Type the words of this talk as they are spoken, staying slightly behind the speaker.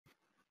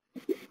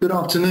Good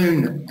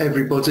afternoon,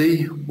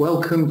 everybody.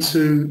 Welcome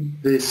to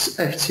this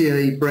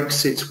FTA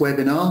Brexit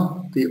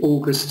webinar, the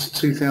August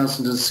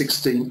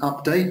 2016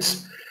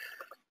 update.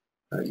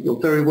 You're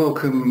very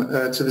welcome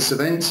to this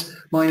event.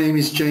 My name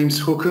is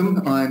James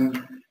Hookham.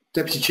 I'm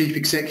Deputy Chief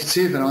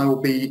Executive and I will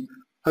be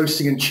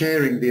hosting and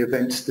chairing the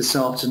event this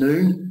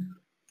afternoon.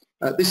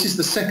 This is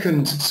the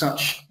second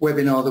such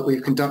webinar that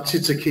we've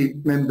conducted to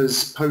keep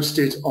members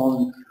posted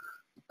on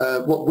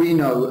what we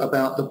know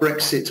about the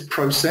Brexit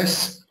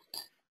process.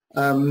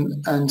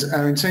 And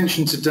our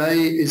intention today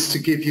is to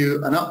give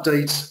you an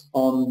update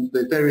on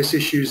the various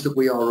issues that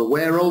we are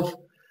aware of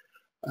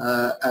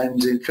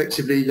and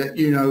effectively let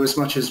you know as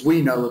much as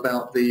we know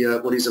about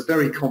the what is a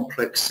very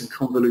complex and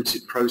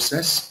convoluted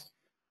process.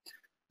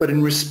 But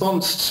in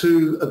response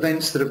to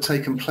events that have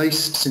taken place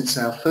since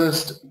our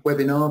first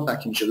webinar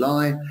back in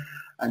July,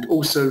 and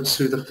also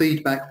to the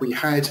feedback we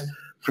had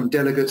from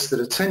delegates that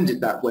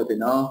attended that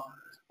webinar,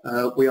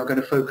 we are going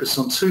to focus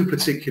on two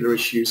particular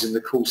issues in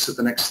the course of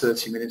the next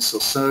 30 minutes or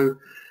so.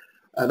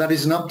 That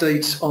is an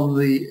update on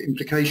the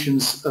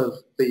implications of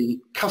the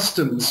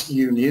customs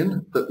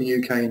union that the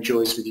UK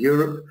enjoys with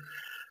Europe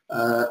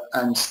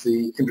and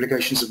the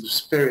implications of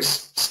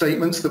various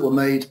statements that were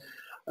made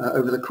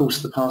over the course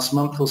of the past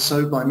month or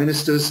so by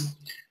ministers,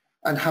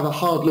 and have a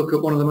hard look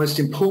at one of the most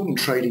important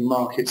trading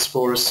markets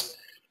for us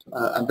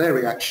and their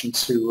reaction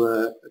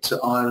to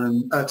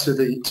Ireland,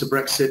 to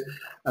Brexit,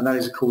 and that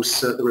is, of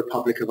course, the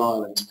Republic of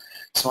Ireland.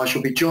 So I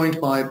shall be joined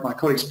by my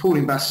colleagues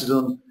Pauline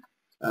Basildon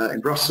in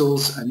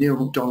Brussels and Neil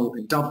MacDonald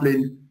in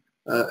Dublin,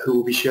 who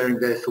will be sharing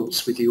their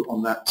thoughts with you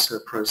on that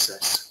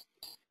process.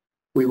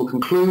 We will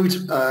conclude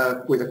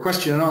with a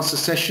question and answer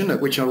session, at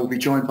which I will be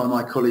joined by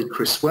my colleague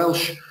Chris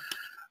Welsh,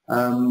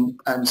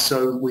 and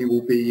so we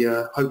will be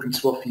hoping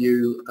to offer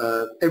you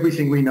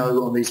everything we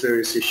know on these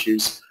various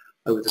issues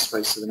over the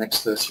space of the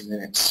next 30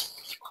 minutes.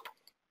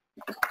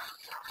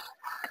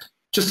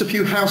 Just a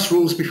few house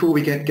rules before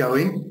we get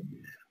going.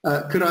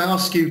 Could I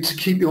ask you to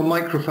keep your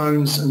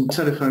microphones and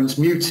telephones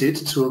muted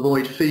to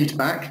avoid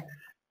feedback?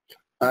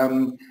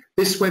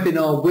 This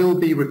webinar will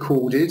be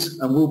recorded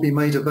and will be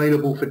made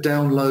available for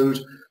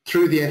download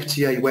through the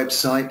FTA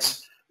website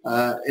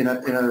in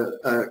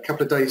a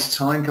couple of days'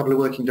 time, couple of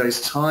working days'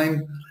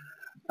 time.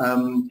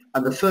 And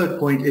the third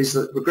point is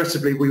that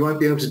regrettably we won't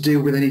be able to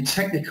deal with any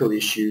technical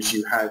issues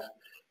you have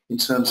in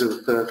terms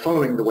of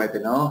following the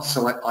webinar,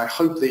 so I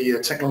hope the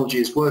technology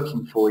is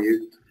working for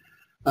you,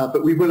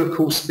 but we will of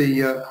course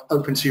be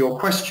open to your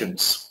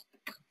questions.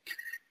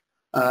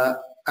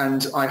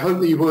 And I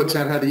hope that you've worked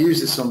out how to use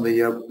this on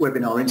the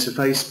webinar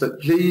interface, but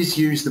please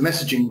use the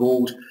messaging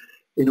board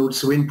in order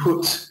to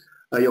input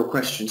your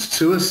questions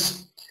to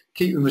us.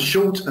 Keep them as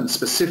short and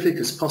specific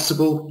as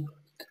possible.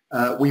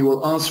 We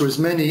will answer as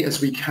many as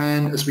we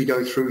can as we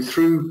go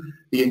through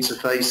the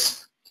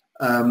interface,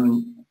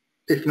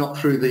 if not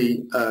through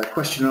the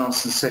question and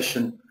answer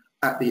session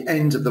at the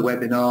end of the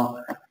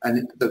webinar,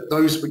 and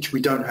those which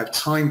we don't have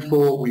time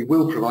for, we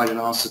will provide an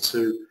answer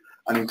to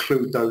and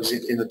include those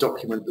in a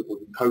document that will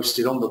be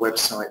posted on the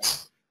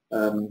website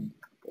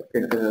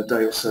in a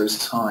day or so's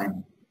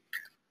time.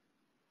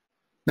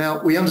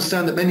 Now, we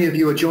understand that many of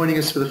you are joining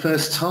us for the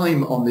first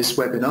time on this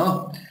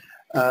webinar,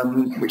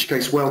 in which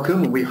case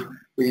welcome. We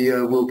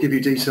will give you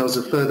details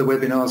of further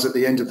webinars at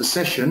the end of the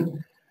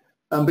session.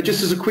 But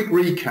just as a quick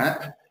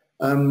recap,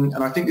 and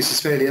I think this is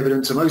fairly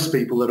evident to most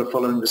people that are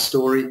following the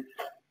story,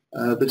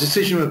 the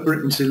decision of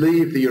Britain to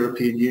leave the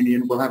European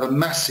Union will have a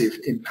massive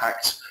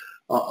impact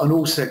on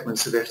all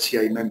segments of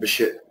FTA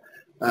membership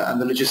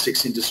and the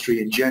logistics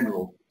industry in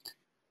general.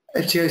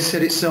 FTA has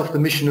set itself the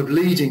mission of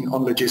leading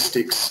on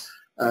logistics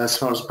as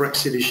far as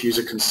Brexit issues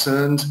are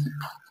concerned,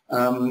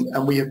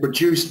 and we have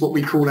produced what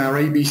we call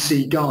our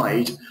ABC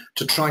guide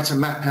to try to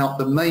map out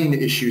the main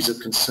issues of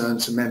concern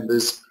to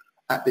members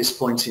at this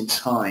point in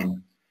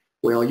time.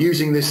 We are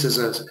using this as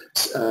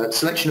a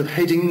selection of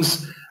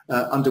headings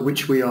under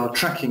which we are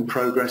tracking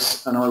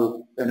progress, and I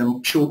will in a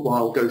short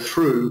while go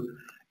through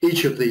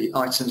each of the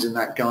items in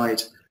that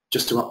guide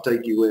just to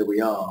update you where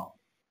we are.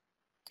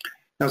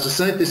 Now, as I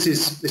said, this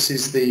is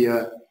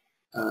the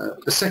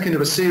second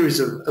of a series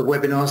of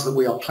webinars that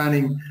we are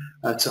planning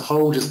to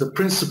hold as the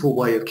principal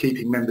way of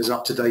keeping members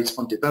up to date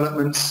on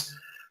developments.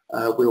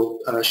 We'll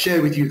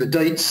share with you the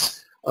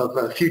dates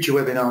of future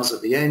webinars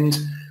at the end,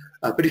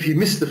 but if you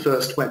missed the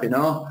first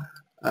webinar,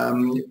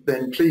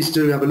 then please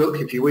do have a look,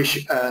 if you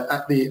wish,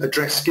 at the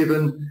address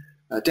given,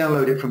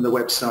 download it from the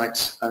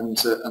website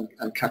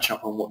and catch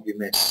up on what you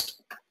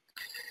missed.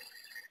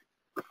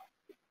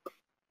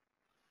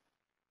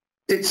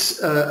 It's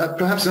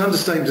perhaps an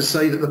understatement to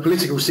say that the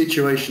political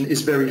situation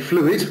is very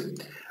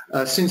fluid.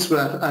 Since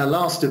our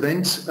last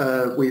event,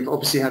 we've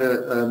obviously had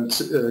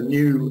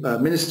new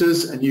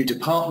ministers and new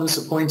departments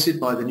appointed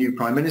by the new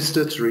Prime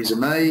Minister, Theresa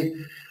May,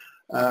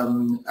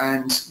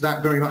 and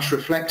that very much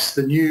reflects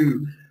the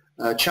new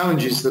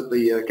challenges that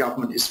the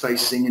government is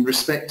facing in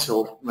respect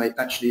of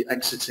actually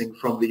exiting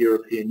from the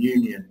European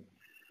Union.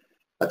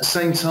 At the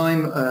same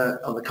time,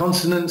 on the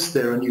continent,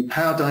 there are new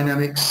power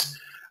dynamics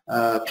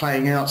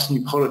playing out,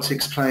 new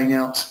politics playing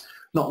out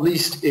not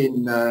least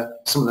in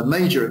some of the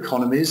major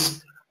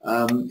economies,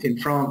 in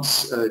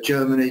France,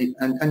 Germany,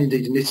 and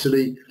indeed in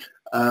Italy,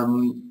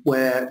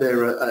 where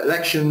there are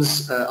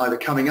elections either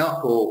coming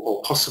up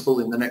or possible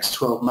in the next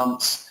 12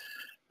 months.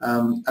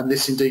 And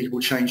this indeed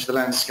will change the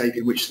landscape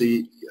in which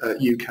the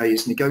UK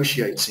is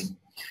negotiating.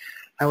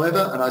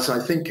 However, and as I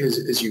think,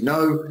 as you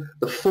know,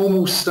 the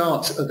formal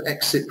start of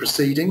exit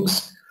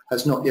proceedings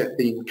has not yet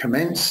been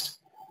commenced.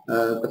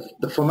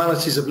 The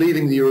formalities of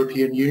leaving the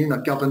European Union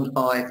are governed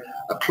by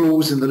a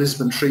clause in the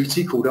Lisbon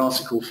Treaty called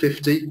Article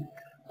 50,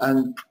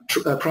 and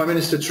Prime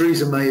Minister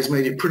Theresa May has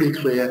made it pretty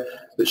clear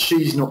that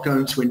she's not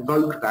going to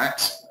invoke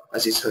that,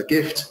 as is her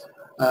gift,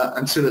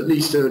 until at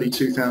least early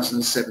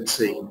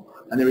 2017.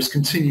 And there is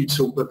continued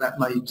talk that that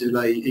may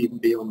delay even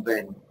beyond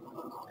then.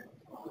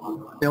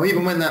 Now,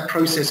 even when that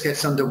process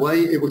gets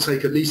underway, it will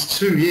take at least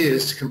 2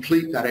 years to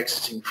complete that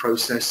exiting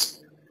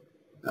process.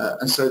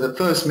 And so the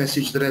first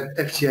message that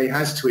FTA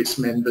has to its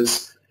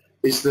members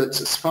is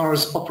that as far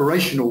as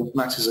operational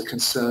matters are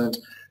concerned,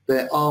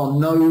 there are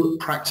no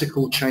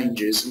practical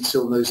changes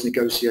until those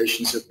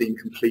negotiations have been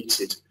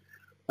completed.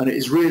 And it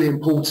is really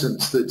important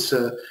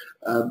that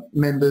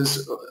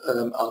members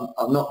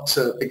are not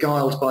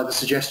beguiled by the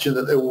suggestion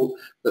that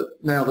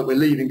now that we're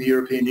leaving the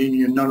European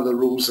Union, none of the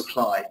rules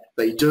apply.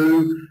 They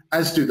do,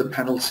 as do the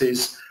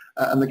penalties,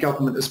 and the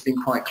government has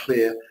been quite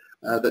clear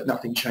that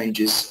nothing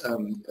changes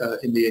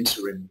in the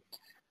interim.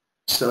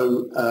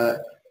 So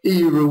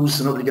EU rules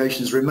and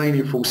obligations remain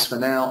in force for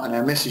now, and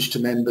our message to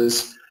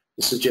members,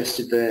 as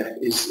suggested there,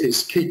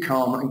 is keep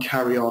calm and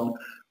carry on.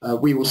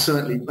 We will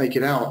certainly make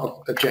it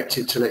our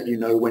objective to let you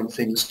know when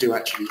things do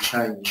actually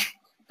change.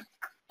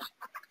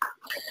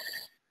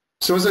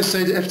 So as I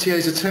said, FTA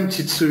has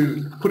attempted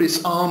to put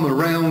its arm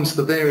around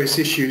the various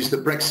issues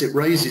that Brexit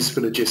raises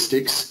for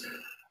logistics,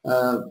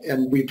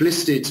 and we've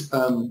listed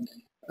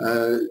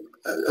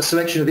a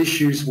selection of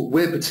issues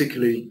we're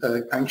particularly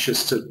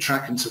anxious to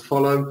track and to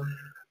follow,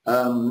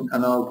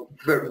 and I'll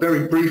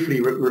very briefly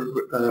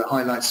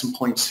highlight some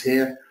points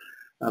here.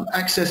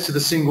 Access to the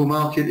single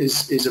market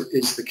is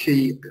the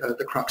key,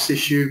 the crux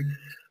issue,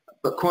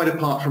 but quite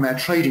apart from our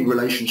trading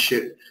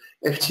relationship,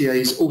 FTA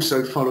is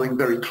also following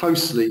very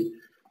closely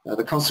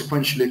the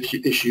consequential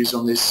issues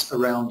on this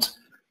around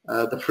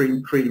the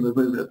freedom of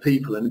movement of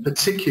people, and in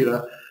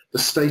particular the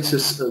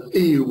status of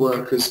EU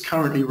workers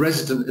currently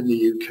resident in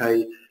the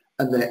UK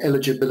and their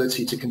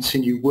eligibility to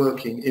continue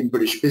working in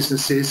British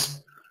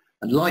businesses,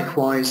 and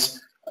likewise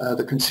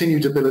the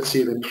continued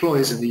ability of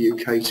employers in the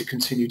UK to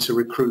continue to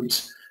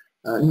recruit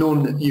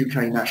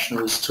non-UK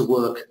nationals to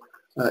work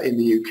in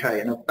the UK.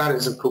 And that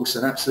is of course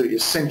an absolutely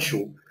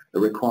essential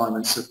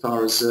requirement so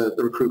far as the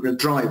recruitment of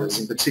drivers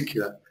in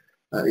particular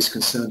is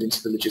concerned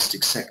into the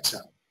logistics sector.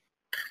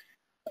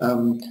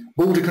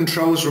 Border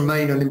controls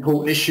remain an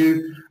important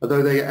issue,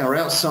 although they are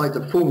outside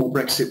the formal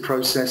Brexit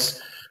process.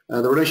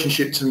 The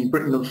relationship between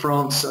Britain and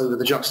France over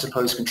the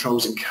juxtaposed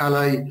controls in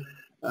Calais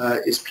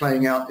is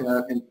playing out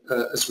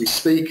as we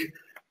speak.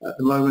 At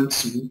the moment,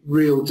 some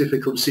real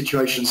difficult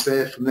situations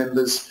there for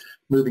members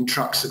moving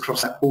trucks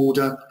across that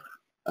border.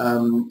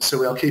 So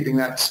we are keeping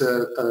that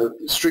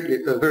strictly,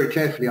 very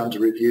carefully under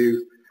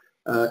review.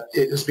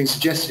 It has been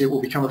suggested it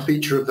will become a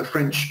feature of the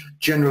French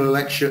general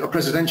election or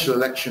presidential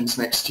elections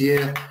next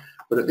year,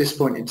 but at this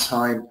point in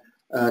time,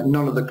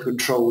 none of the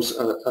controls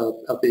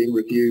are being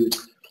reviewed.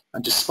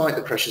 And despite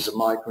the pressures of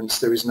migrants,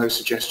 there is no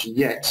suggestion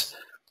yet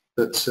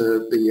that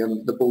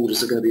the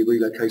borders are going to be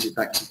relocated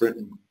back to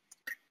Britain.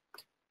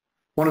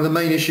 One of the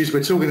main issues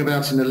we're talking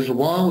about in a little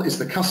while is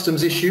the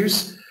customs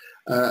issues,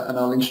 and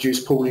I'll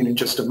introduce Pauline in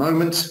just a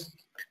moment.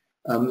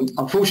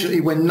 Unfortunately,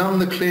 we're none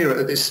the clearer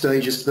at this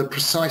stage as to the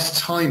precise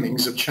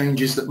timings of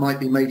changes that might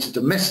be made to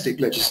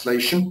domestic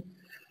legislation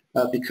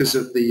because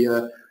of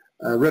the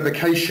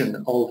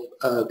revocation of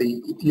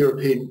the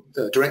European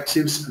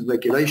directives and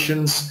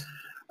regulations.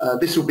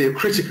 This will be a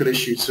critical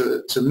issue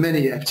to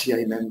many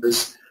FTA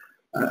members,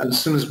 and as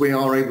soon as we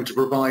are able to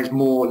provide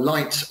more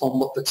light on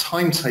what the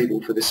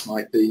timetable for this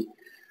might be,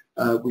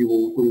 we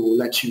will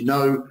let you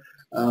know,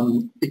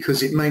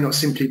 because it may not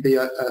simply be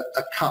a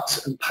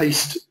cut and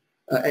paste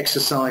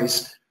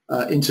exercise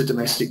into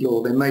domestic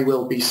law. There may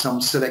well be some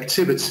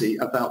selectivity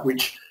about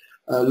which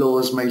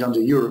laws made under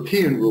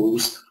European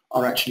rules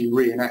are actually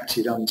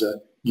reenacted under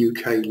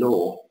UK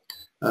law.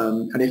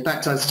 And if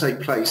that does take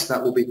place,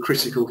 that will be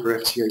critical for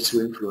FTA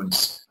to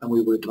influence, and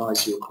we will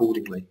advise you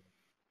accordingly.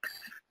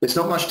 There's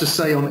not much to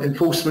say on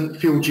enforcement,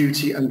 fuel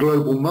duty and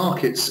global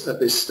markets at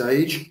this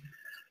stage.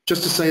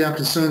 Just to say our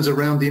concerns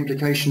around the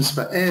implications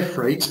for air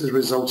freight as a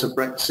result of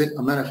Brexit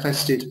are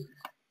manifested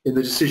in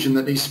the decision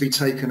that needs to be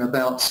taken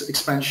about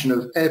expansion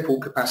of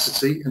airport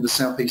capacity in the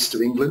southeast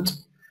of England.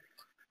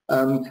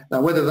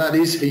 Now, whether that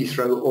is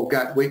Heathrow or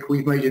Gatwick,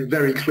 we've made it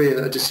very clear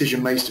that a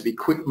decision made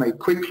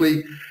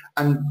quickly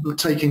and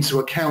take into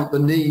account the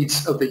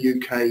needs of the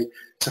UK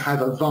to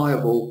have a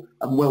viable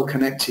and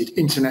well-connected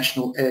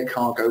international air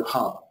cargo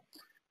hub.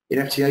 In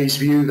FTA's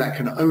view, that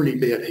can only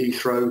be at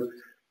Heathrow,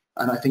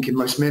 and I think in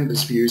most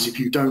members' views, if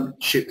you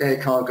don't ship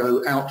air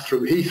cargo out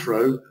through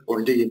Heathrow, or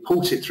indeed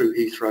import it through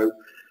Heathrow,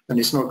 and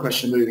it's not a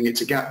question of moving it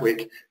to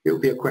Gatwick, it will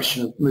be a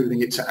question of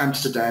moving it to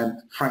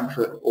Amsterdam,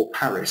 Frankfurt or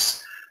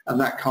Paris, and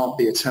that can't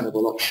be a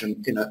tenable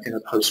option in a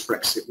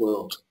post-Brexit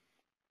world.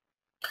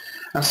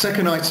 Our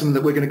second item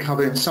that we're going to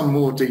cover in some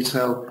more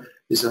detail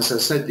is, as I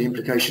said, the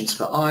implications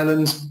for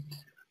Ireland.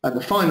 And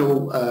the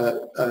final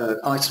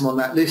item on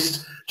that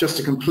list, just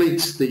to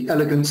complete the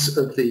elegance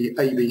of the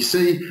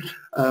ABC,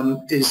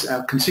 is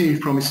our continued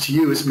promise to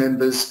you as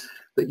members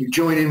that you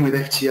join in with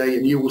FTA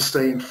and you will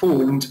stay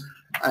informed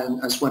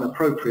and, as when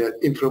appropriate,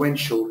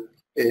 influential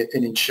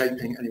in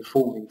shaping and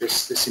informing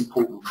this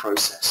important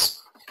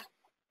process.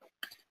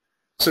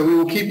 So we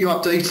will keep you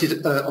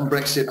updated on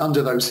Brexit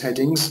under those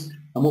headings,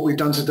 and what we've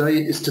done today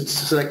is to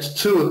select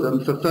two of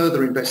them for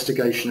further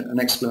investigation and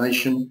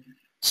explanation.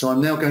 So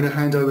I'm now going to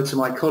hand over to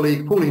my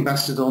colleague Pauline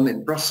Bastardon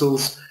in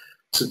Brussels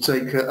to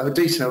take a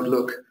detailed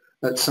look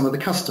at some of the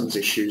customs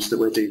issues that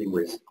we're dealing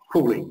with.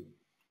 Pauline.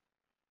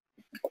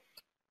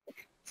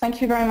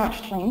 Thank you very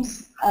much,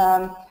 James.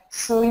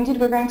 So indeed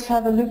we're going to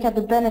have a look at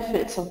the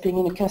benefits of being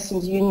in a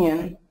customs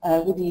union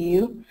with the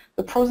EU,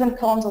 the pros and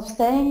cons of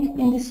staying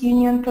in this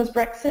union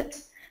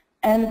post-Brexit,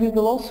 and we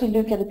will also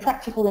look at the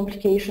practical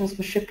implications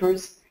for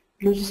shippers,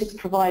 logistics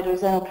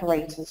providers and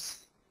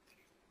operators.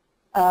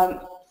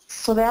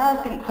 So there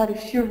have been quite a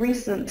few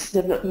recent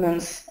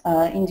developments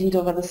indeed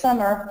over the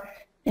summer.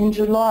 In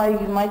July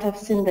you might have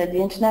seen that the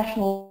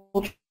International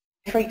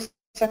Trade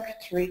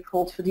Secretary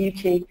called for the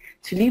UK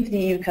to leave the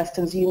EU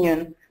customs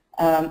union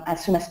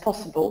as soon as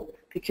possible,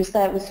 because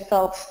that was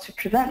felt to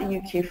prevent the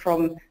UK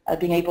from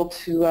being able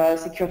to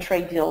secure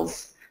trade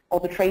deals or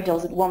the trade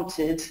deals it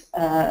wanted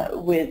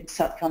with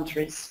third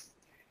countries.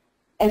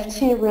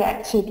 FTA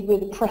reacted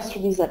with a press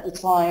release at the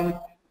time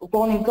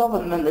warning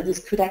government that this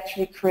could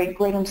actually create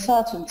great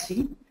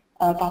uncertainty,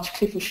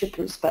 particularly for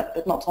shippers,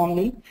 but not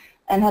only,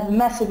 and have a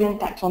massive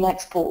impact on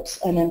exports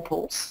and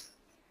imports.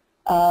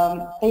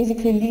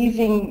 Basically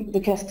leaving the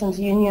customs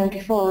union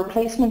before a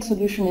replacement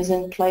solution is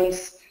in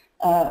place,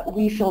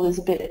 we feel is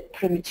a bit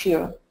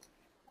premature.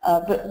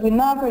 But we're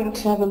now going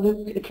to have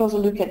a closer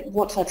look at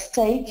what's at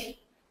stake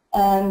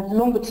and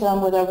longer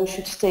term whether we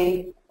should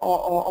stay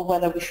or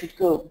whether we should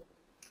go.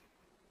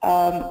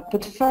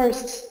 But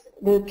first,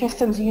 the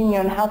customs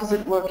union, how does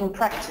it work in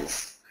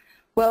practice?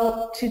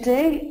 Well,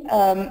 today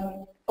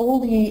all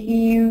the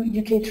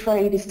EU-UK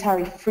trade is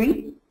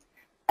tariff-free,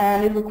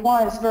 and it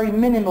requires very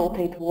minimal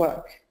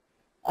paperwork,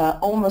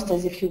 almost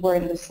as if you were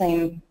in the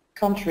same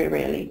country,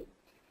 really.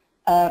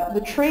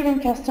 The trade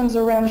and customs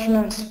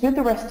arrangements with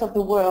the rest of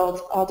the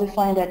world are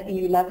defined at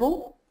EU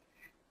level.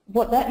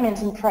 What that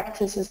means in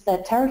practice is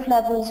that tariff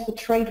levels for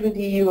trade with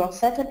the EU are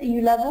set at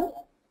EU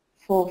level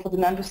for the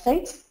member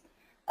states,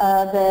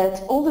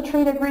 that all the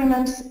trade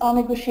agreements are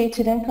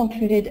negotiated and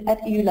concluded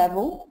at EU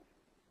level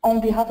on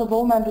behalf of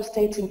all member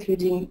states,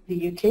 including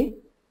the UK.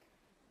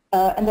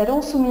 And that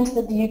also means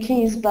that the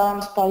UK is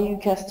bound by EU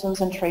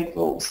customs and trade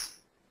rules.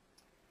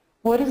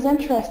 What is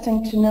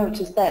interesting to note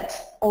is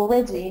that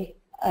already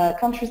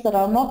countries that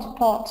are not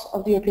part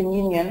of the European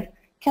Union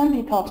can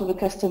be part of a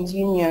customs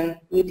union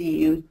with the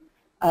EU.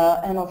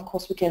 And of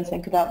course we can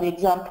think about the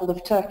example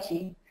of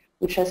Turkey,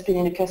 which has been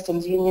in a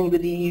customs union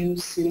with the EU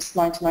since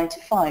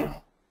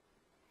 1995.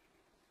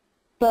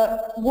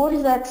 But what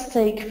is at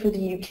stake for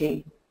the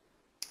UK?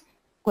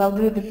 Well,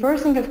 the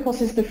first thing, of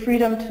course, is the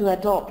freedom to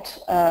adopt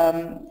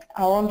our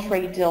own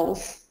trade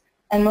deals,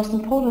 and most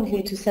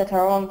importantly, to set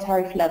our own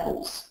tariff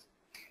levels.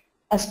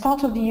 As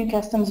part of the EU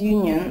customs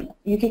union,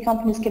 UK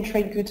companies can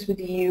trade goods with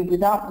the EU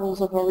without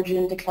rules of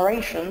origin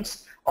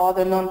declarations or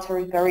other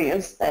non-tariff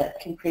barriers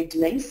that can create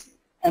delays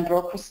and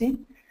bureaucracy.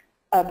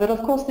 But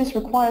of course, this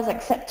requires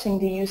accepting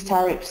the EU's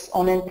tariffs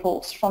on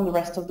imports from the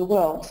rest of the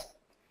world.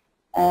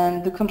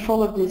 And the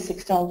control of this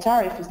external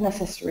tariff is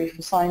necessary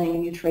for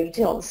signing new trade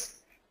deals.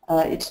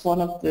 It's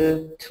one of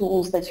the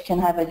tools that you can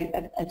have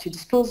at your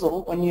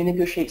disposal when you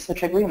negotiate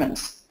such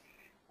agreements.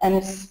 And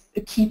it's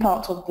a key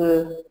part of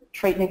the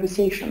trade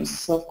negotiations.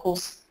 So of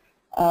course,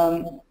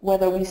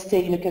 whether we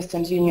stay in a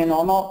customs union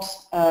or not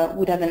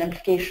would have an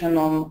implication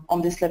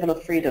on this level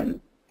of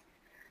freedom.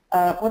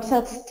 What's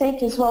at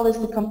stake as well is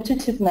the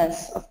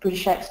competitiveness of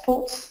British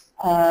exports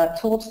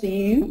towards the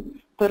EU,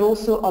 but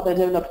also other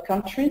developed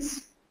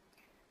countries.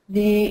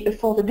 The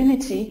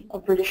affordability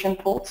of British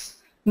imports.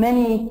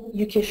 Many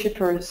UK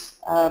shippers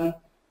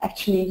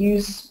actually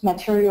use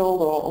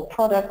material or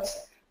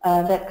products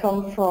that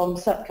come from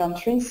third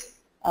countries.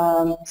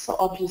 So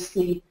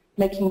obviously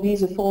making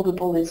these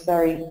affordable is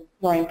very,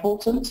 very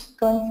important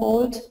going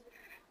forward.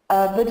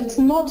 But it's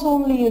not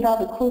only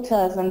about the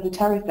quotas and the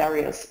tariff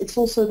barriers, it's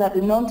also about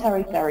the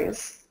non-tariff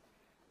barriers.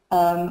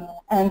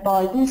 And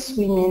by this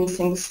we mean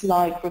things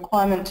like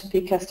requirement to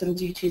pay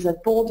customs duties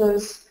at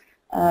borders,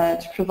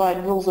 to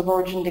provide rules of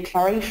origin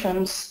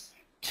declarations,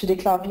 to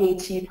declare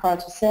VAT prior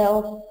to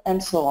sale,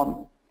 and so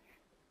on.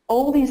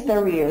 All these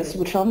barriers,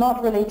 which are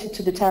not related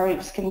to the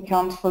tariffs, can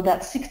account for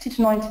about 60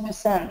 to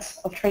 90%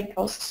 of trade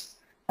costs,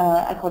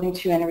 according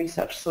to UN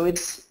research. So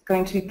it's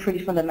going to be pretty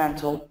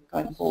fundamental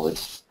going forward.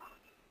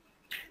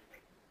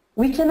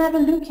 We can have a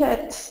look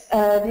at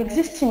the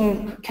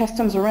existing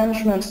customs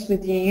arrangements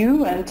with the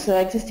EU and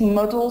existing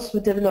models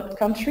with developed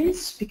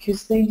countries,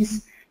 because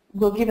these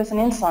will give us an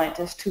insight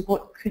as to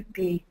what could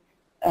be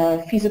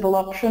a feasible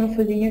option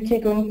for the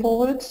UK going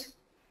forward.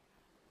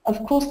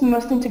 Of course, the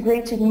most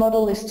integrated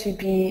model is to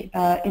be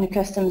in a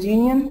customs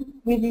union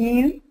with the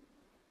EU.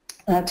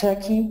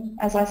 Turkey,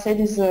 as I said,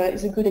 is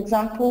a good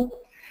example.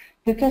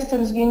 The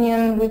customs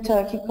union with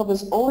Turkey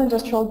covers all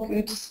industrial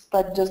goods,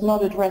 but does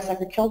not address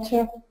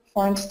agriculture,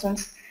 for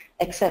instance,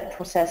 except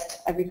processed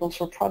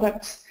agricultural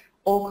products,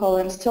 or coal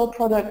and steel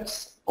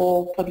products,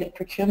 or public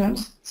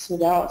procurement. So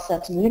there are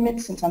certain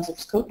limits in terms of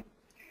scope.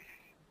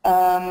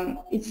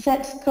 It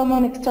sets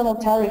common external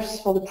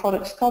tariffs for the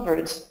products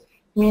covered,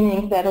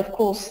 meaning that, of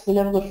course, the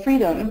level of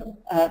freedom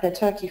that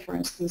Turkey, for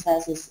instance,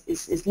 has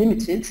is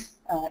limited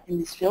in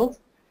this field.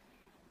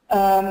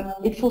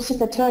 It forces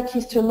the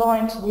Turkeys to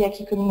align to the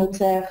acquis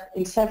communautaire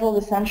in several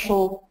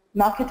essential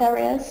market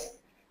areas,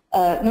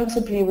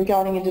 notably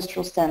regarding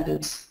industrial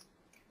standards.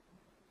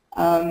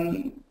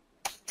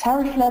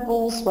 Tariff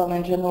levels, well,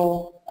 in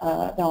general,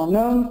 they are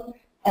known,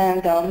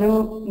 and there are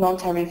no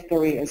non-tariff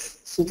barriers.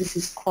 So this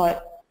is quite,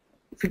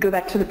 if we go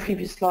back to the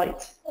previous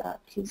slide,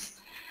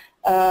 please.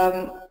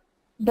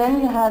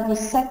 Then you have the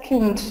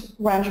second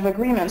range of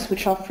agreements,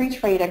 which are free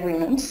trade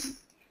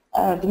agreements,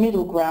 the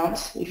middle ground,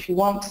 if you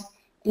want.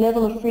 The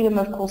level of freedom,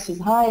 of course, is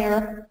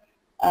higher,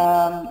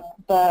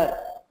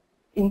 but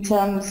in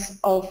terms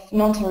of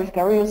non-tariff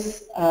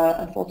barriers,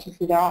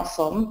 unfortunately, there are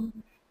some,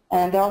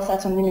 and there are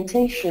certain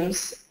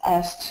limitations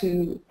as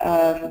to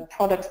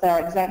products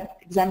that are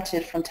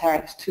exempted from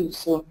tariffs too.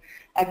 So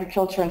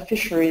agriculture and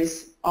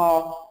fisheries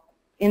are,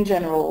 in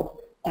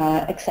general,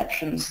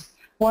 exceptions.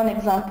 One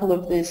example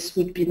of this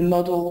would be the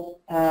model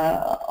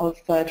of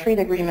trade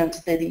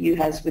agreement that the EU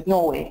has with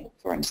Norway,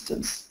 for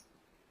instance.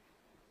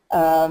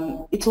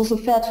 It's also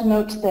fair to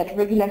note that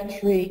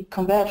regulatory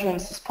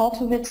convergence is part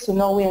of it, so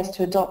Norway has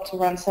to adopt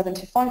around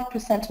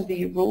 75% of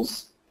EU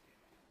rules.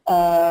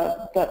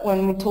 But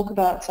when we talk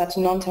about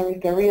certain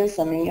non-tariff barriers,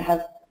 I mean, you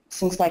have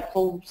things like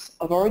rules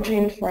of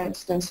origin, for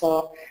instance,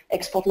 or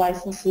export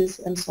licenses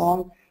and so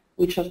on,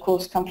 which of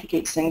course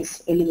complicates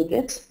things a little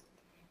bit.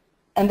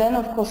 And then,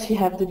 of course, you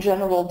have the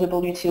general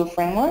WTO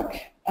framework,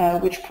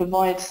 which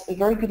provides a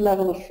very good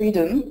level of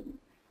freedom,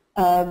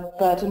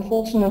 but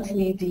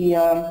unfortunately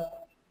the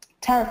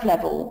tariff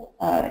level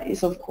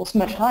is, of course,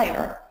 much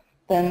higher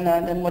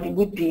than what it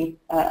would be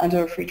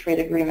under a free trade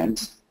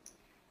agreement.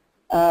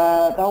 There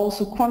are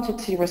also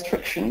quantity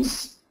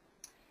restrictions.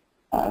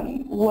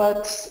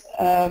 What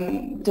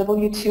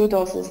WTO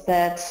does is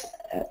that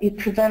it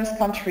prevents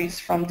countries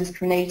from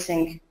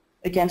discriminating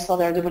against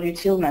other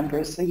WTO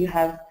members. So you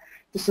have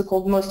the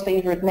so-called most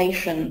favored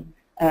nation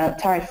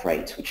tariff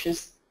rate, which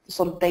is the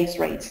sort of base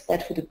rate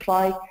that would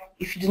apply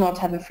if you do not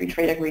have a free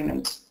trade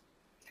agreement.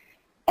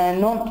 And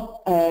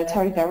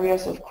non-tariff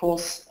barriers, of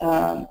course,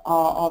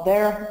 are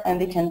there, and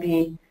they can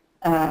be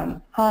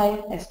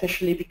high,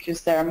 especially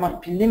because there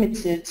might be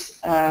limited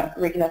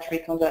regulatory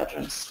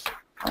convergence,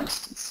 for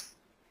instance.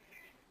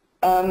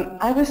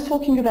 I was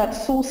talking about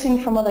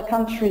sourcing from other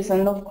countries,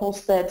 and of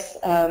course that's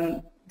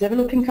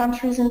developing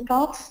countries in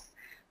part.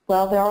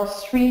 Well, there are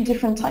three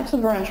different types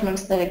of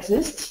arrangements that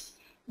exist.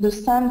 The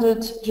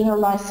standard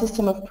generalized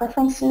system of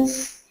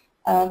preferences.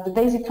 The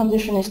basic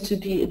condition is to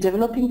be a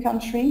developing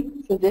country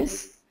for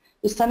this.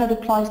 The standard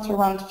applies to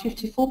around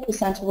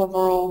 54% of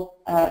overall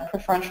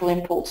preferential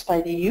imports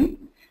by the EU.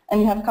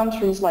 And you have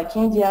countries like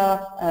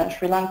India,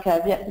 Sri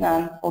Lanka,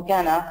 Vietnam, or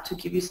Ghana, to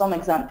give you some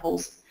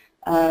examples,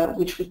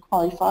 which would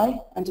qualify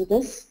under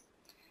this.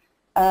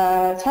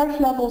 Tariff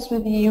levels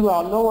with the EU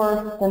are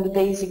lower than the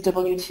basic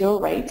WTO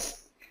rates.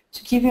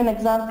 To give you an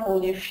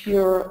example, if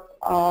you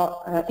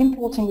are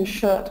importing a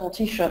shirt or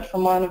t-shirt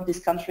from one of these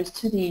countries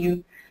to the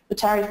EU, the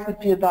tariff would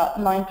be about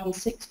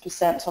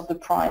 9.6% of the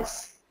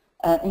price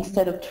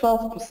instead of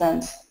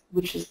 12%,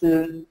 which is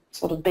the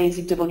sort of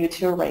basic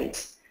WTO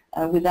rate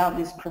without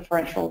these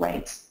preferential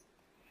rates.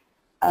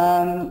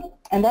 And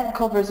that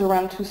covers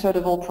around 2/3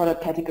 of all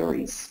product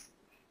categories.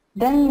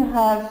 Then you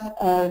have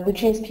the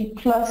GSP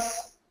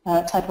plus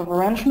type of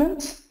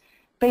arrangement.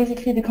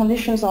 Basically, the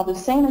conditions are the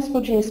same as for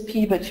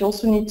GSP, but you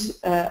also need,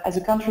 as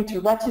a country,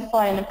 to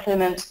ratify and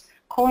implement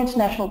core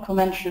international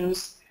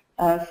conventions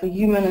for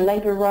human and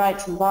labor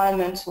rights,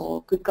 environment,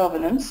 or good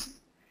governance.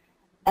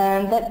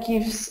 And that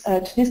gives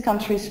to these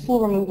countries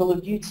full removal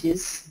of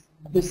duties,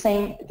 the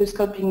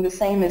scope being the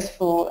same as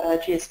for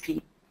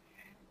GSP.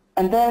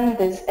 And then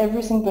there's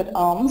everything but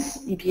arms,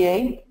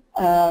 EBA.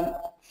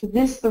 For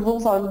this, the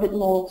rules are a little bit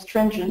more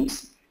stringent.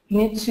 You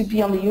need to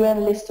be on the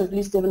UN list of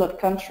least developed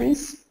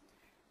countries.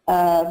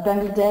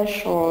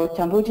 Bangladesh or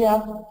Cambodia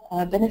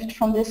benefit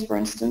from this, for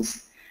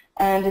instance,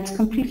 and it's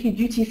completely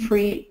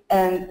duty-free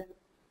and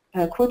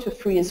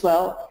quota-free as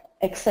well,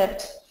 except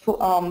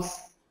for arms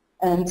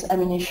and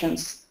ammunition.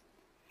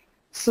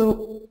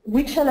 So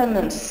which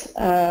elements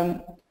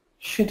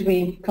should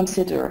we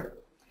consider?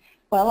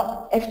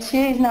 Well,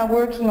 FTA is now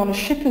working on a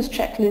shipper's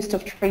checklist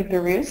of trade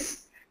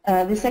barriers,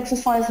 This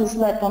exercise is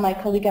led by my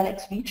colleague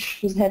Alex Leach,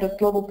 who's head of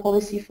global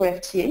policy for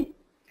FTA.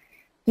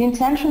 The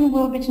intention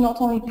will be to not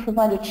only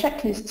provide a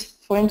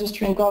checklist for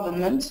industry and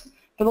government,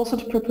 but also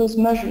to propose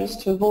measures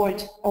to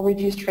avoid or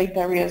reduce trade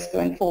barriers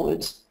going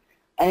forward.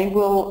 And it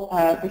will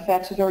refer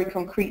to very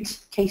concrete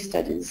case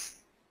studies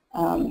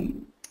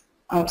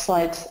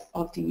outside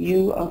of the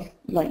EU, of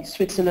like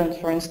Switzerland,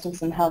 for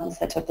instance, and how they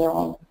set up their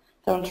own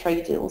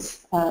trade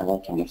deals,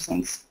 that kind of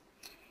things.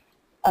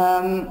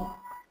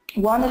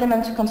 One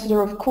element to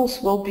consider, of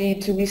course, will be,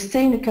 do we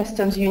stay in the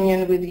customs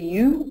union with the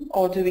EU,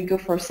 or do we go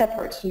for a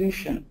separate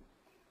solution?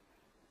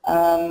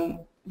 The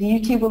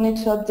UK will need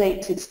to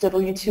update its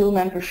WTO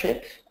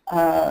membership,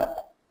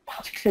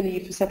 particularly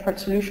if a separate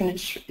solution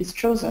is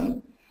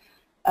chosen,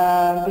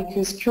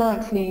 because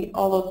currently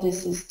all of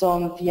this is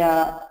done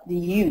via the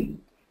EU.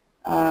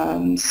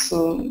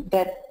 So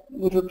that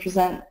would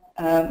represent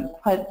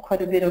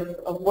quite a bit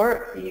of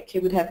work. The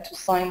UK would have to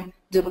sign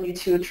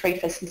WTO trade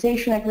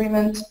facilitation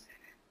agreement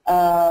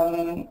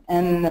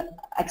and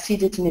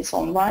accede it in its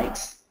own right,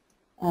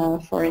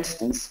 for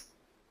instance.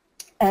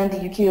 And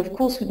the UK, of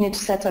course, would need to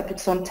set up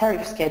its own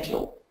tariff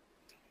schedule.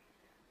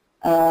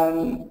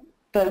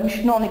 But we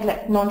should not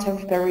neglect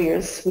non-tariff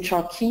barriers, which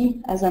are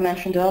key, as I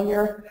mentioned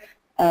earlier,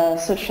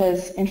 such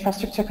as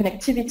infrastructure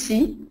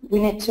connectivity. We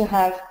need to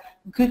have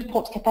good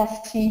port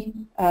capacity,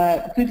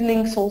 good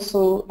links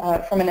also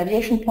from an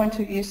aviation point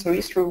of view, so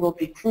Heathrow will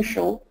be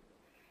crucial.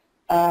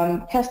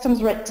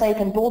 Customs red tape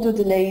and border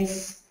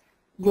delays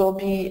will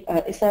be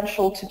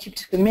essential to keep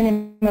to the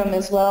minimum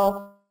as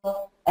well.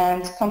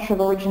 And country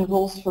of origin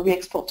rules for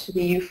re-export to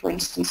the EU, for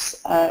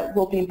instance,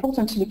 will be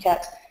important to look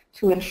at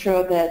to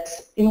ensure that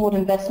inward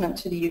investment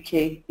to the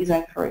UK is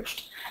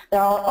encouraged. There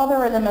are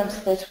other elements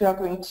that we are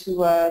going to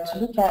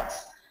look at,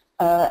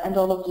 and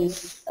all of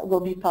this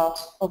will be part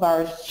of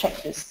our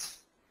checklist.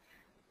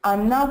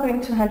 I'm now going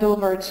to hand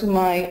over to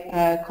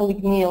my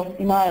colleague Neil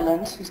in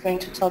Ireland, who's going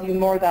to tell you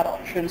more about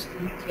options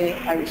for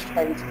UK-Irish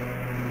trade.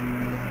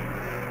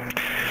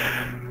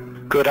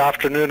 Good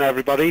afternoon,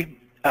 everybody.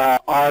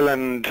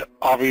 Ireland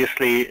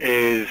obviously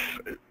is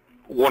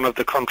one of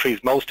the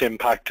countries most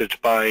impacted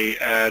by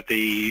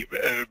the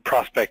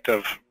prospect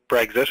of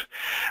Brexit,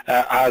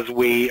 as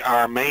we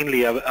are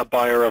mainly a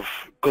buyer of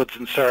goods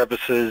and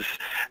services,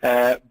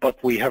 but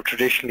we have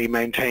traditionally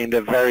maintained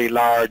a very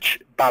large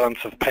balance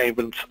of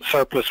payments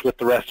surplus with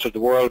the rest of the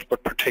world,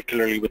 but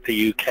particularly with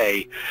the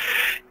UK.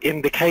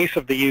 In the case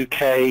of the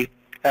UK,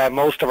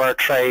 most of our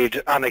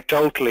trade,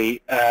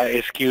 anecdotally,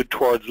 is skewed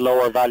towards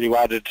lower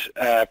value-added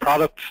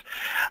products,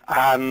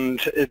 and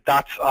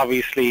that's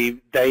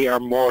obviously, they are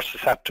more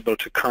susceptible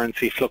to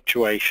currency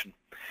fluctuation.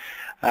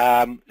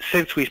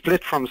 Since we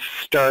split from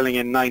sterling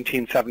in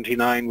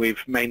 1979,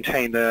 we've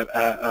maintained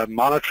a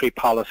monetary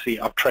policy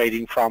of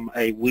trading from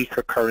a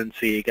weaker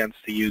currency against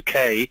the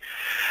UK,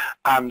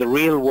 and the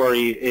real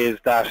worry is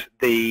that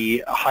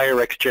the higher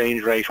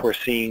exchange rate we're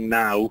seeing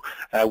now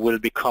will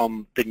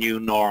become the new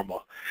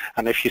normal.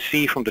 And if you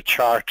see from the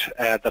chart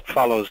that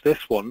follows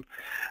this one,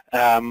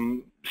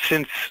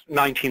 since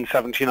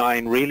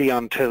 1979, really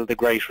until the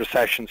Great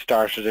Recession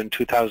started in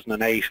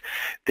 2008,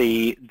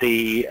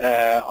 the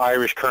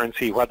Irish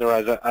currency, whether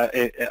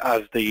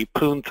as the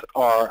pound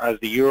or as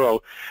the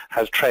euro,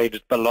 has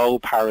traded below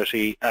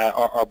parity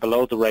or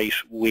below the rate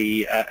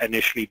we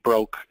initially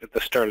broke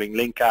the sterling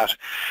link at.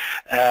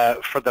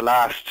 For the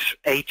last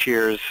 8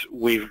 years,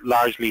 we've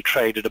largely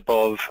traded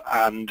above,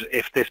 and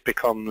if this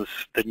becomes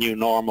the new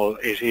normal,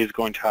 it is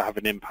going to have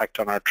an impact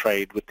on our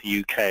trade with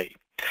the UK.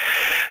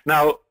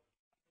 Now,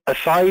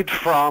 aside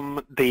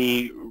from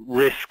the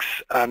risks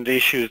and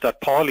issues that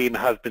Pauline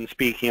has been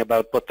speaking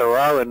about, but there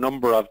are a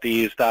number of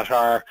these that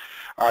are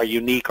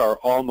unique or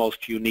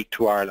almost unique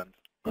to Ireland.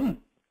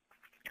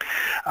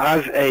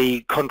 As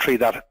a country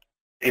that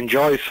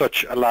enjoys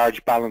such a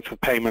large balance of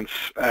payments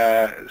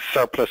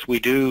surplus, we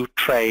do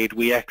trade,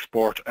 we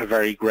export a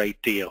very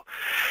great deal.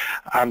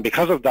 And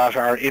because of that,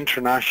 our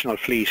international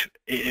fleet,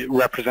 it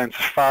represents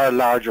a far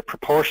larger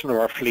proportion of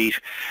our fleet.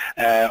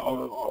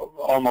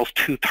 Almost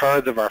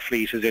 2/3 of our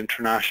fleet is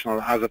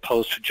international, as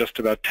opposed to just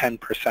about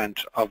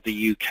 10% of the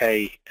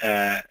UK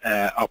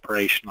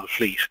operational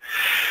fleet.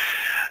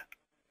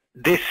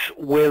 This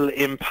will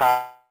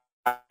impact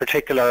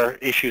particular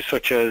issues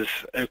such as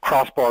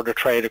cross-border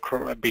trade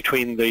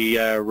between the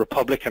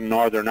Republic and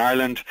Northern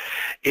Ireland.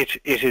 It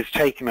is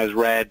taken as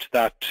read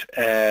that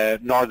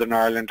Northern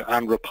Ireland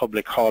and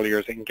Republic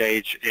hauliers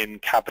engage in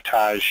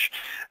cabotage.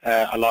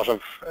 A lot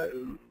of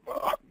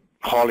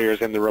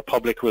hauliers in the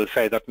Republic will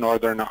say that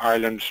Northern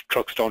Ireland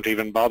trucks don't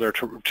even bother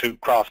to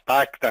cross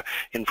back. The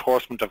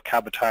enforcement of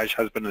cabotage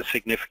has been a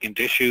significant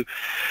issue,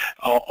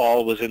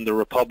 always in the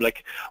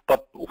Republic.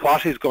 But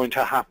what is going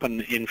to happen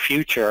in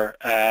future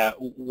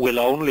will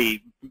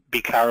only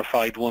be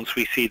clarified once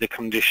we see the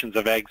conditions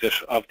of exit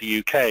of the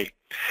UK.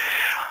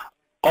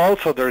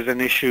 Also, there's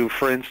an issue,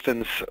 for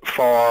instance,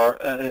 for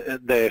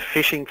the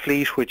fishing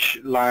fleet, which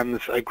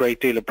lands a great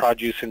deal of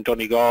produce in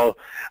Donegal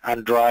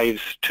and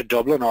drives to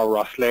Dublin or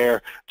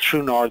Rosslare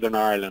through Northern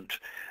Ireland.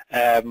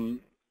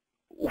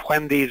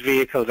 when these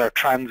vehicles are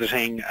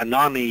transiting a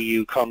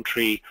non-EU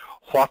country,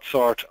 what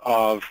sort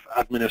of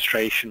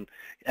administration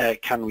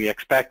can we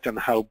expect, and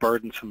how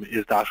burdensome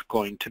is that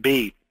going to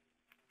be?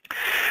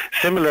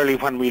 Similarly,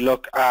 when we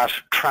look at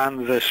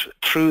transit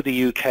through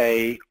the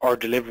UK or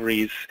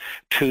deliveries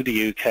to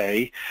the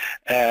UK,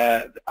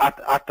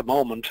 at the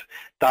moment,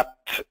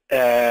 that's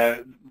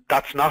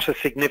not a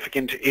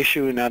significant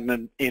issue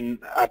in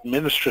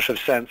administrative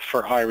sense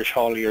for Irish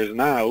hauliers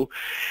now.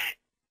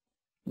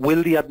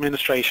 Will the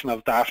administration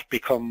of that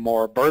become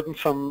more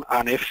burdensome,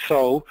 and if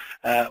so,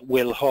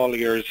 will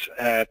hauliers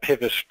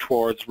pivot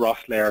towards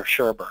Rosslare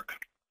Cherbourg?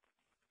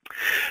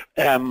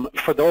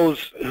 For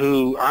those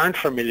who aren't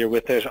familiar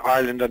with it,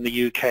 Ireland and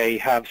the UK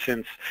have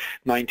since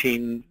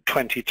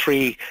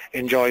 1923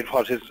 enjoyed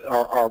what is,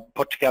 or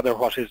put together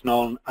what is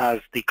known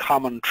as the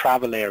Common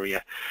Travel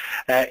Area.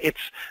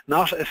 It's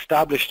not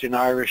established in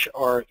Irish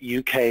or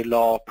UK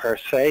law per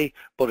se,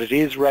 but it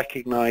is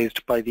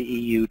recognised by the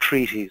EU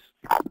treaties.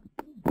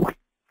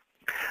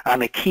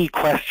 And a key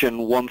question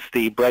once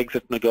the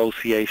Brexit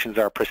negotiations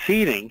are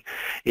proceeding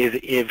is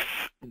if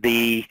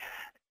the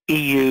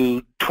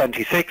EU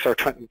 26 or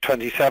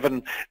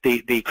 27,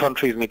 the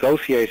countries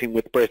negotiating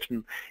with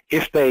Britain,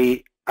 if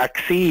they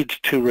accede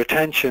to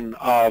retention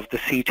of the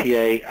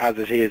CTA as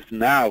it is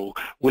now,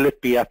 will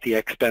it be at the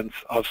expense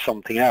of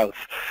something else?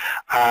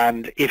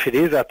 And if it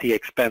is at the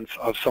expense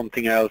of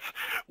something else,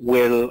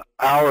 will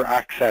our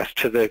access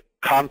to the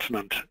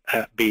continent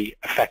be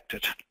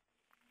affected?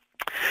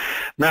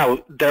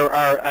 Now, there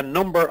are a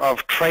number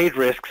of trade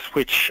risks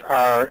which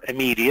are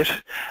immediate,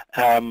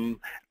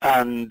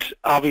 and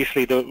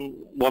obviously the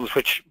ones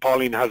which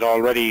Pauline has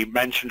already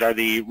mentioned are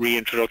the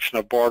reintroduction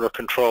of border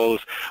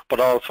controls, but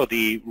also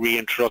the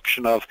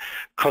reintroduction of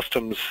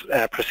customs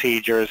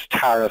procedures,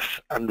 tariffs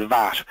and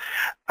VAT.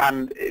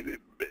 And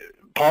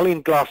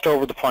Pauline glossed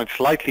over the point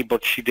slightly,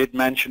 but she did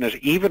mention it.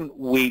 Even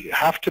we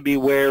have to be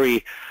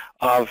wary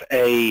of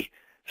a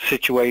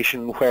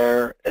situation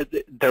where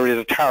there is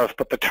a tariff,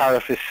 but the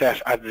tariff is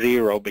set at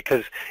zero,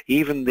 because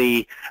even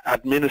the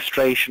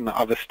administration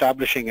of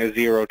establishing a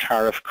zero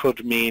tariff could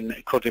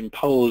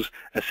impose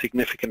a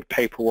significant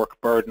paperwork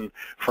burden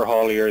for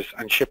hauliers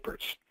and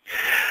shippers.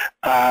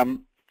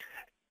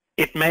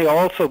 It may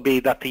also be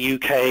that the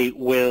UK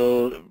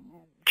will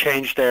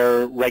change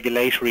their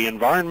regulatory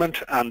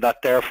environment, and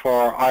that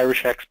therefore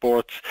Irish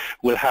exports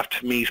will have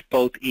to meet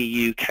both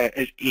EU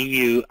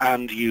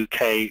and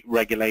UK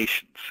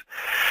regulations.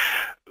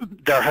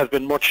 There has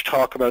been much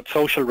talk about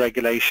social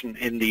regulation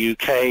in the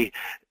UK.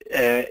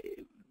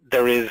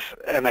 There is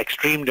an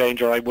extreme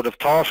danger, I would have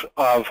thought,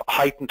 of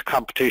heightened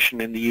competition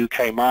in the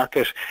UK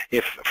market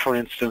if, for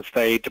instance,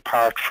 they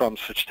depart from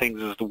such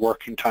things as the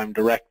Working Time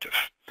Directive.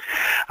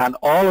 And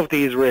all of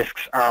these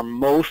risks are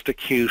most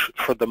acute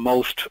for the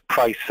most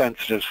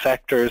price-sensitive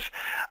sectors: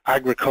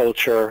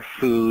 agriculture,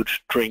 food,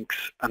 drinks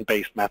and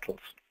base metals.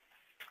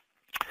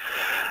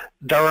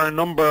 There are a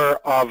number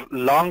of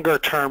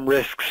longer-term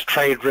risks,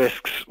 trade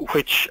risks,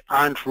 which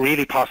aren't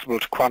really possible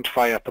to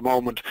quantify at the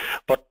moment.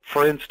 But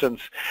for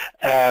instance,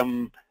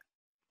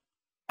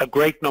 a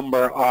great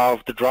number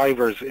of the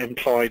drivers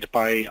employed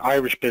by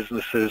Irish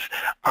businesses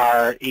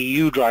are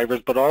EU drivers,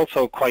 but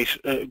also quite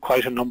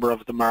a number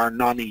of them are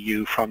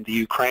non-EU from the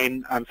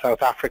Ukraine and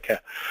South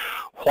Africa.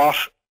 What,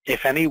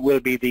 if any,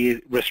 will be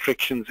the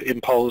restrictions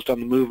imposed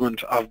on the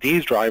movement of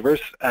these drivers,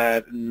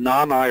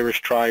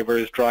 non-Irish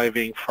drivers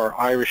driving for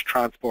Irish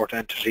transport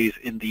entities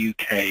in the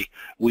UK?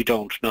 We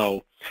don't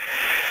know.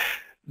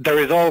 There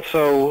is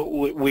also,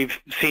 we've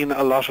seen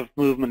a lot of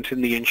movement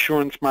in the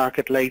insurance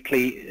market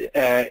lately.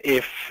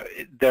 If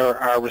there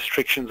are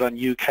restrictions on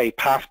UK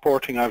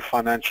passporting of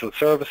financial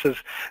services,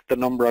 the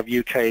number of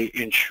UK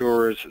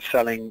insurers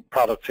selling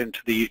products into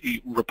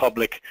the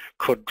Republic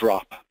could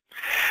drop.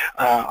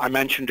 I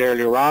mentioned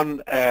earlier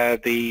on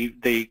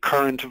the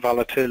current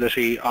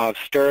volatility of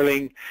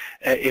sterling.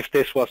 If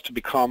this was to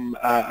become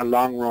a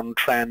long-run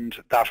trend,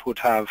 that would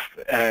have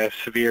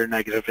severe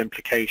negative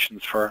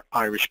implications for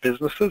Irish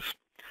businesses.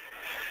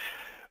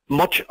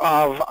 Much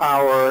of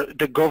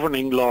the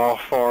governing law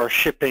for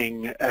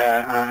shipping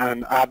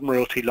and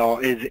admiralty law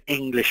is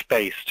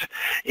English-based.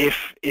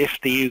 If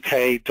the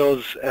UK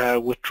does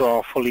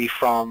withdraw fully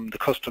from the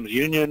customs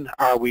union,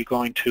 are we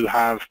going to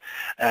have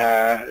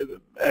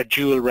a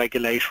dual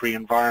regulatory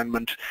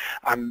environment?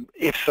 And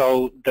if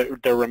so,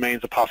 there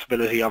remains a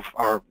possibility of,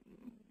 or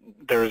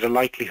there is a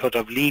likelihood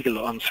of,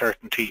 legal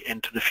uncertainty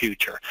into the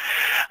future.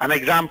 An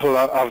example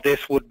of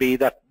this would be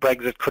that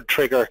Brexit could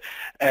trigger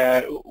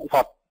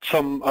what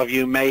some of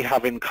you may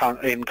have in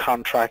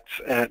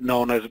contracts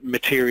known as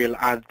material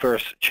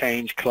adverse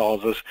change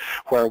clauses,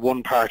 where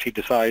one party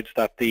decides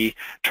that the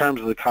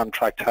terms of the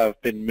contract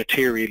have been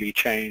materially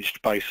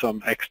changed by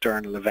some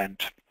external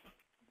event.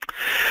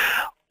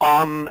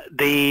 On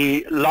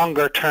the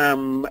longer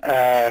term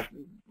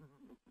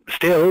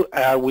Still,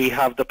 we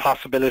have the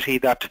possibility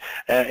that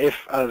if,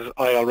 as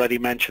I already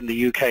mentioned,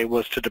 the UK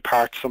was to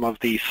depart some of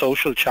the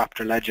social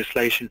chapter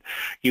legislation,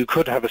 you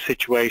could have a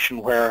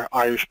situation where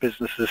Irish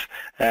businesses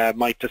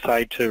might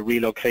decide to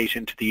relocate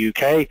into the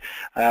UK,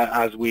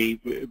 as we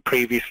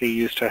previously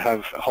used to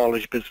have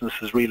haulage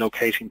businesses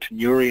relocating to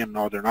Newry in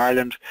Northern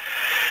Ireland.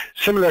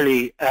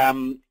 Similarly,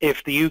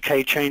 if the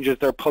UK changes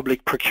their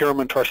public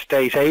procurement or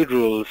state aid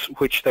rules,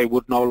 which they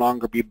would no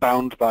longer be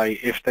bound by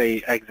if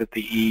they exit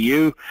the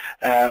EU,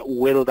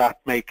 will that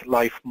make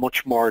life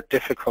much more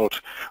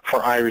difficult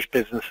for Irish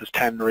businesses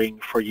tendering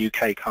for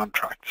UK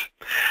contracts?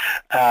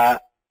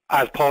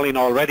 As Pauline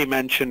already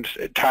mentioned,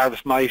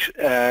 tariffs might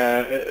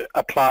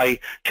apply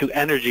to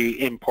energy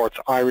imports,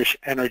 Irish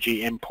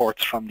energy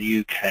imports from the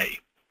UK.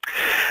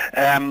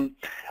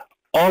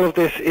 All of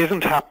this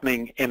isn't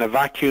happening in a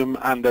vacuum,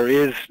 and there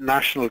is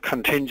national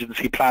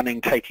contingency planning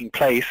taking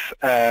place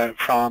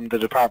from the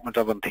Department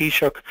of An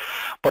Taoiseach,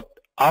 but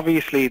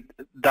obviously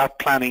that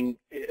planning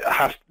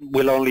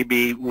will only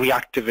be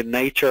reactive in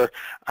nature,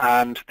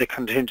 and the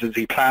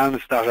contingency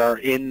plans that are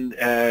in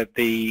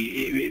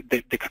the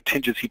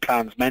contingency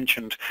plans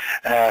mentioned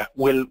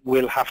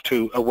will have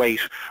to await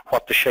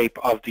what the shape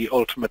of the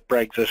ultimate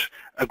Brexit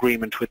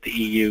agreement with the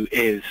EU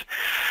is.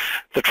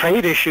 The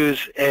trade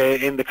issues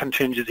in the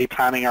contingency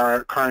planning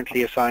are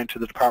currently assigned to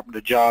the Department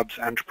of Jobs,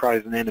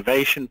 Enterprise and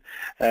Innovation,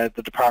 the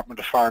Department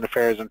of Foreign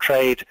Affairs and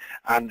Trade,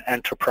 and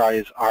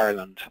Enterprise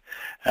Ireland.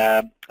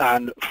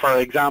 And for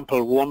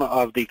example, one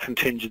of the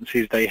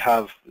contingencies they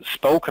have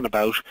spoken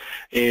about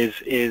is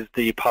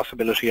the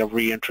possibility of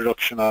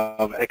reintroduction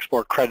of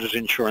export credit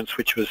insurance,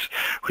 which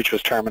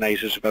was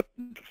terminated about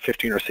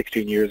 15 or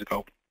 16 years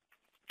ago.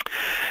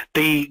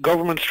 The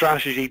government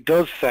strategy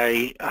does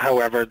say,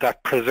 however,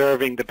 that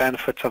preserving the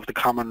benefits of the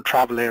common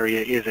travel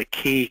area is a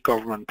key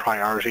government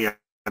priority,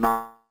 and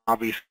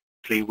obviously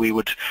we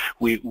would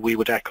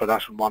echo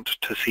that and want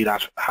to see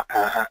that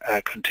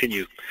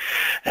continue.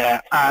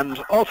 And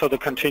also the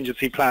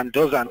contingency plan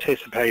does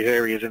anticipate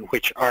areas in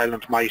which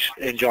Ireland might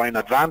enjoy an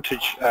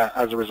advantage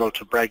as a result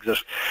of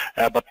Brexit,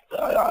 but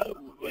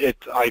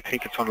I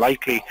think it's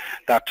unlikely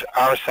that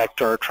our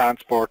sector,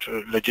 transport,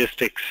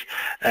 logistics,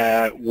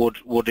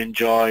 would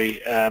enjoy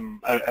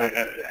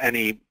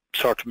any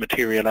sort of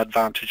material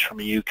advantage from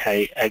a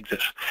UK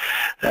exit.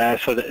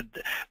 So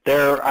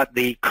they're at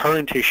the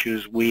current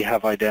issues we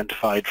have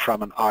identified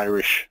from an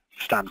Irish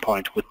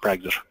standpoint with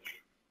Brexit.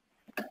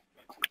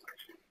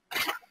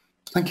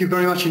 Thank you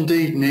very much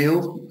indeed,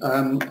 Neil.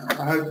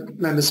 I hope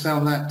members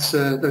found that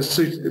those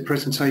two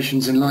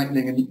presentations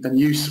enlightening and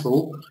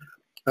useful.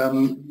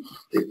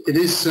 It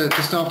is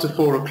just after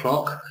 4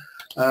 o'clock,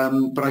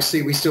 but I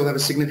see we still have a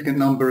significant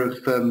number of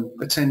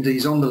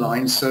attendees on the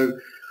line, so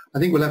I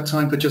think we'll have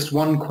time for just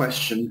one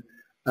question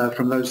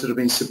from those that have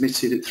been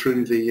submitted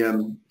through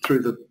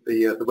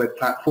the web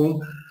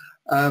platform.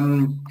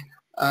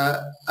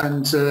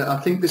 I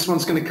think this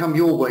one's going to come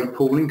your way,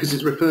 Pauline, because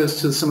it refers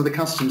to some of the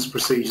customs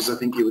procedures I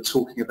think you were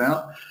talking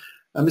about.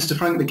 Mr.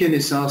 Frank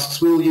McGuinness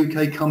asks, will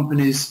UK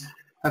companies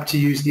have to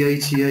use the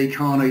ATA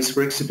carnets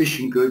for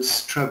exhibition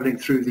goods travelling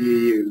through the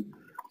EU?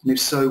 And if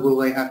so, will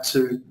they have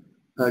to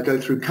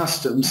go through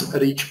customs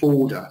at each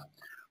border?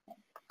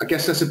 I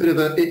guess that's a bit of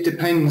a, it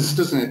depends,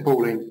 doesn't it,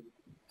 Pauline?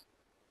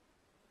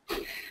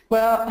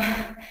 Well,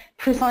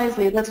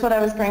 precisely, that's what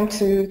I was going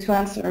to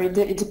answer.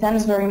 It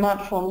depends very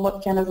much on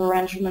what kind of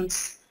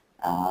arrangements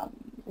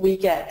we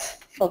get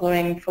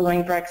following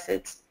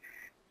Brexit.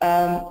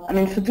 I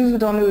mean, for those who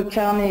don't know, a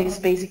carnet is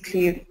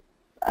basically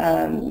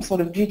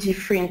sort of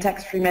duty-free and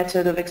tax-free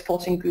method of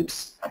exporting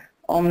goods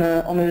on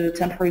a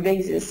temporary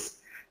basis.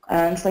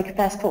 And it's like a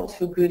passport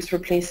for goods,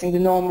 replacing the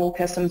normal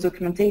customs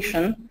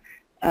documentation.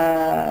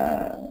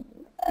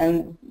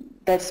 And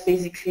that's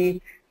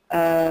basically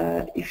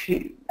to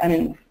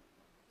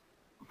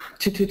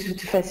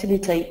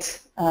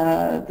facilitate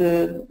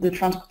the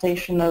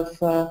transportation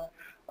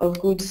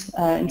of goods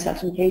in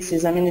certain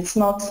cases. I mean, it's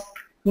not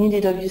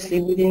needed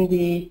obviously within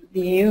the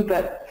EU,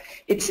 but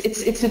it's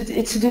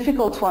a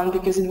difficult one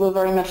because it will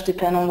very much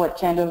depend on what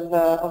kind of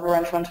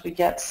arrangement we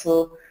get.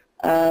 So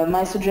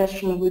my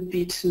suggestion would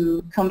be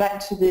to come back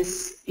to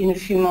this in a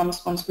few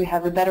months once we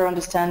have a better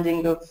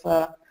understanding of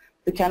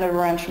the kind of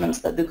arrangements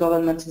that the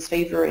government is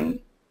favouring.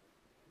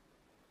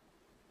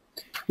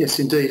 Yes,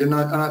 indeed, and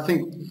I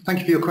think, thank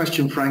you for your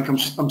question, Frank.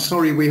 I'm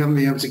sorry we haven't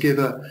been able to give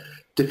a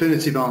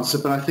definitive answer,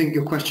 but I think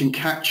your question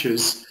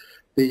captures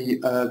the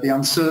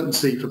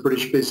uncertainty for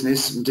British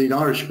business, indeed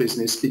Irish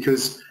business,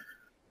 because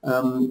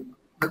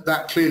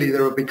that clearly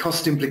there will be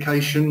cost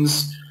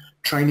implications,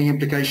 training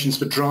implications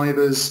for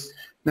drivers,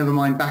 never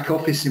mind back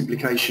office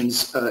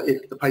implications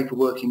if the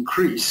paperwork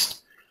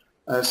increased.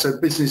 So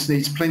business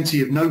needs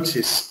plenty of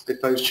notice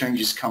if those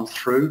changes come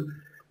through.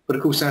 But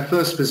of course our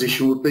first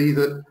position would be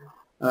that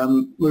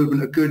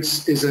movement of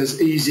goods is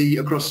as easy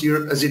across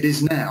Europe as it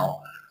is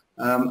now.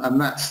 And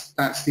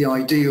that's the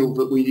ideal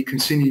that we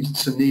continue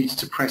to need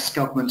to press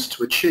governments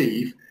to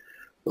achieve.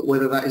 But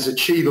whether that is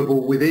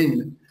achievable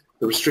within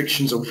the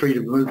restrictions on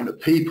freedom of movement of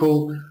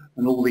people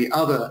and all the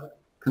other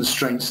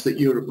constraints that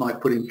Europe might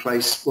put in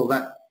place, well,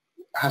 that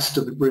has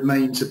to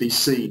remain to be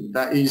seen.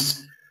 That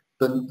is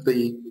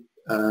the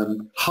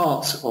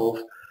heart of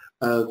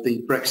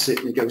the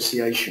Brexit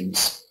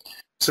negotiations.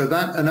 So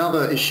that and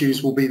other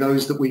issues will be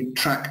those that we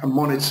track and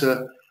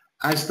monitor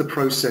as the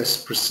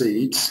process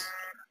proceeds.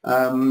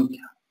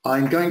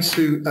 I'm going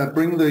to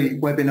bring the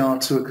webinar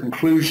to a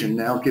conclusion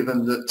now,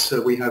 given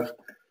that we have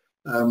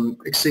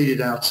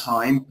exceeded our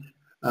time,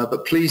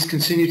 but please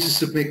continue to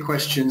submit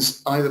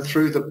questions either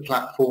through the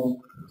platform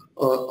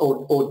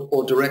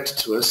or direct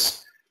to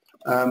us,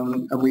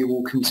 and we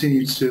will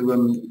continue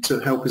to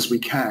help as we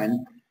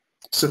can.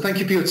 So thank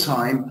you for your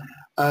time.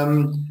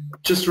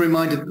 Just a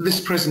reminder, this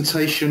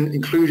presentation,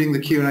 including the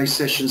Q&A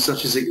session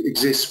such as it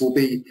exists, will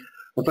be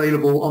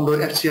available on the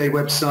FTA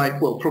website,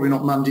 well, probably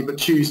not Monday, but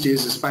Tuesday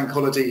as it's a bank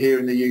holiday here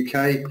in the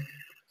UK.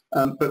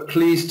 But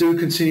please do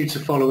continue to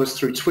follow us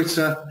through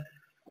Twitter.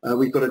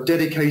 We've got a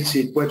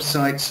dedicated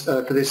website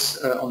for this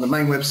on the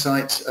main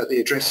website, the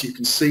address you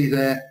can see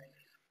there.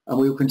 And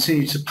we will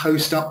continue to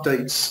post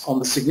updates on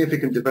the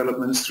significant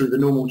developments through the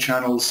normal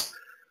channels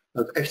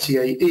of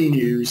FTA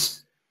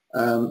e-News,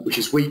 which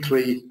is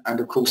weekly,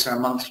 and of course our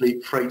monthly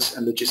Freight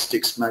and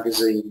Logistics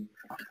magazine.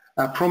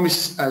 Our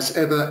promise, as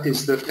ever,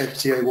 is that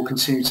FTA will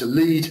continue to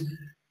lead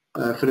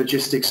for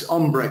logistics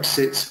on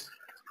Brexit,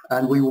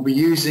 and we will be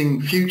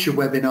using future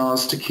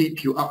webinars to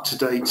keep you up to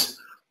date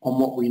on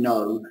what we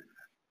know.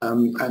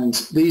 And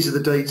these are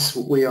the dates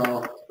we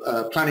are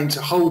planning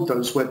to hold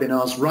those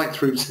webinars right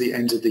through to the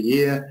end of the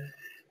year.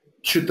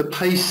 Should the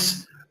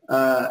pace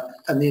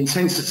and the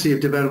intensity of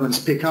developments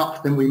pick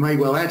up, then we may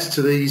well add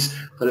to these,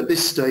 but at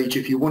this stage,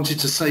 if you wanted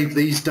to save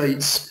these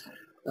dates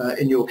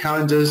in your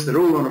calendars, they're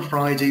all on a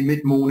Friday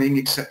mid-morning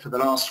except for the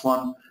last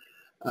one,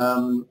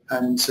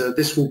 and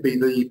this will be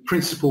the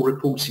principal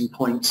reporting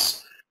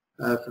points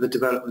for the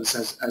developments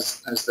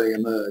as they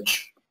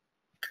emerge.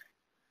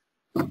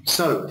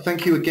 So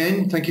thank you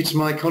again. Thank you to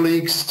my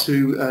colleagues,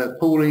 to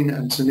Pauline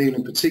and to Neil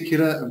in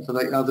particular, and for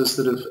the others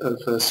that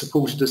have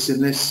supported us in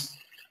this.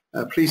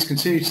 Please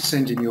continue to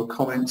send in your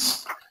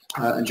comments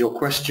and your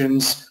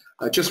questions.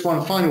 Just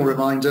one final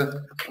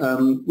reminder,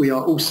 we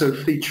are also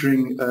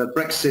featuring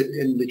Brexit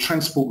in the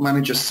Transport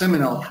Manager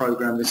Seminar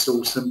Programme this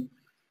autumn.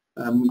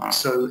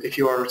 So if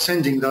you are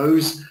attending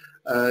those,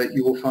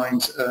 you will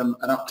find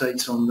an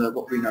update on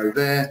what we know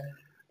there.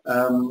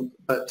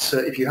 But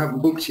if you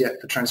haven't booked yet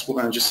for Transport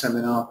Manager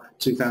Seminar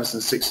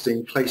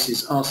 2016,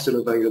 places are still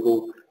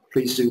available.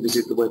 Please do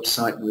visit the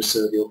website and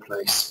reserve your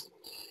place.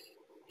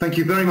 Thank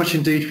you very much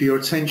indeed for your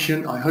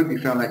attention. I hope you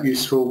found that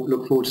useful.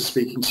 Look forward to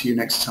speaking to you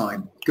next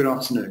time. Good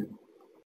afternoon.